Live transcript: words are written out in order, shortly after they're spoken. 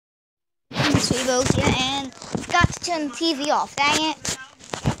Sweebo's here, and forgot to turn the TV off. Dang it.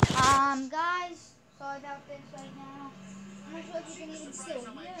 Guys, sorry about this right now. I'm not sure if you can even still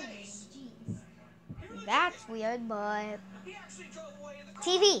hear me. Jeez. That's weird, but...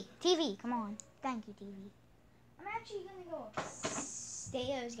 TV, come on. Thank you, TV. I'm actually gonna go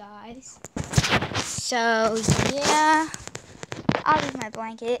upstairs, guys. So, yeah. I'll use my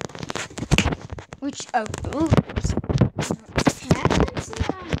blanket. Which, oops. That's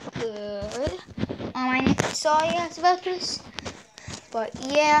not good. I'm sorry guys about this. But,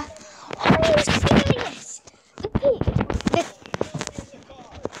 yeah. Are you serious? Oh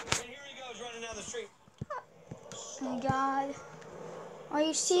my god. Are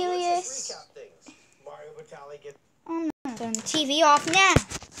you serious? I'm not turning the TV off now.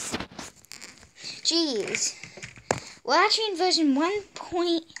 Jeez. Well, actually in version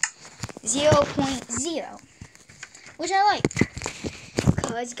 1.0.0, which I like.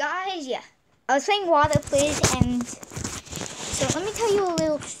 Because, guys, yeah. I was playing Water Please, and so let me tell you a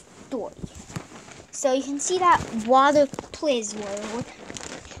little story. So you can see that Water Please world.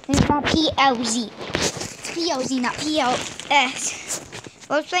 And it's not PLZ. It's PLZ, not PLS.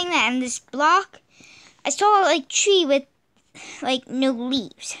 I was playing that, and this block, I saw a tree with no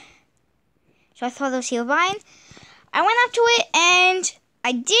leaves. So I thought it was here vine. I went up to it, and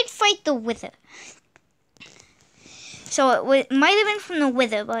I did fight the wither. So it might have been from the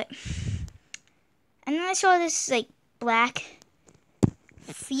wither, but... And then I saw this, black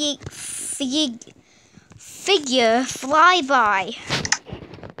figure fly by.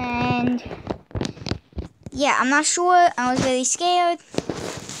 And... yeah, I'm not sure. I was really scared.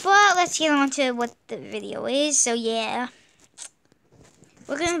 But let's get on to what the video is. So, yeah.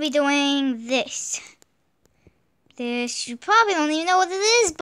 We're going to be doing this. This, you probably don't even know what it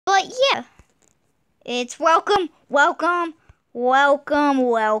is, but yeah. It's welcome.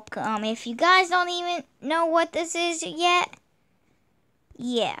 If you guys don't even know what this is yet,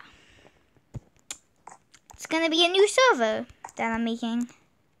 yeah. It's going to be a new server that I'm making.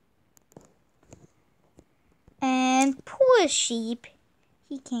 And poor sheep,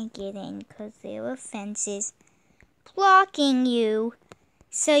 he can't get in because there are fences blocking you.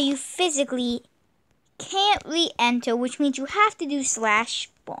 So you physically can't re-enter, which means you have to do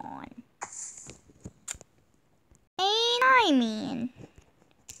 /spawn. Ain't I mean?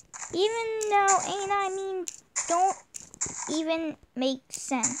 Even though ain't I mean don't even make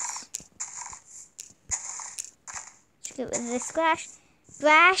sense. Let's get rid of this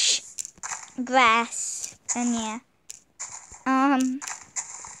splash, grass, and yeah.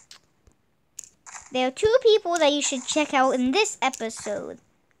 There are two people that you should check out in this episode.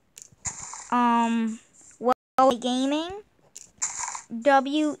 Well Gaming,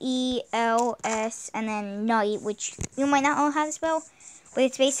 WELS, and then Night, which you might not know how to spell, but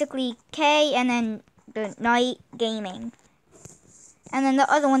it's basically K and then the Night Gaming. And then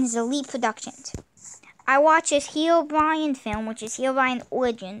the other one is Elite Productions. I watch this Herobrine film, which is Herobrine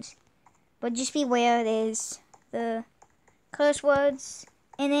Origins, but just beware, there's the curse words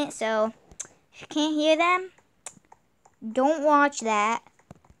in it, so if you can't hear them, don't watch that,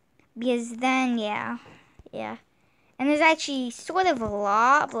 because then, yeah. And there's actually sort of a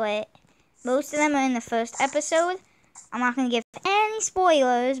lot, but most of them are in the first episode. I'm not going to give any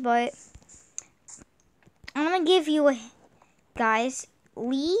spoilers, but I'm going to give you guys,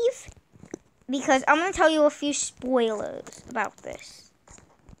 leave, because I'm going to tell you a few spoilers about this.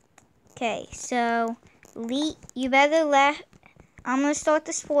 Okay, so, you better I'm going to start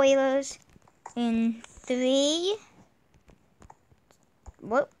the spoilers in 3,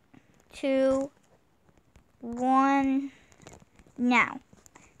 2, 1, now.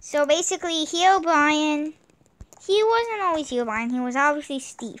 So basically, Herobrine, he wasn't always Herobrine, he was obviously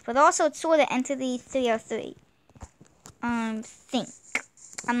Steve, but also it's sort of Entity 303. Think.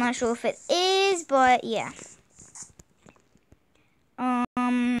 I'm not sure if it is, but yeah.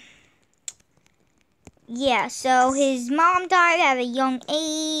 Yeah, so his mom died at a young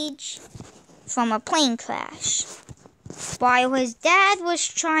age from a plane crash, while his dad was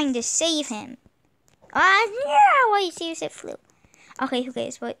trying to save him. Yeah, why you serious? It flew. Okay, who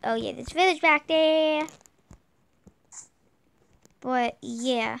cares? But, oh yeah, there's a village back there. But,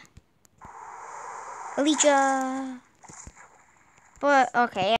 yeah. Alicia. But,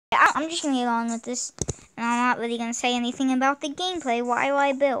 okay, I'm just gonna get on with this. And I'm not really gonna say anything about the gameplay while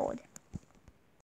I build.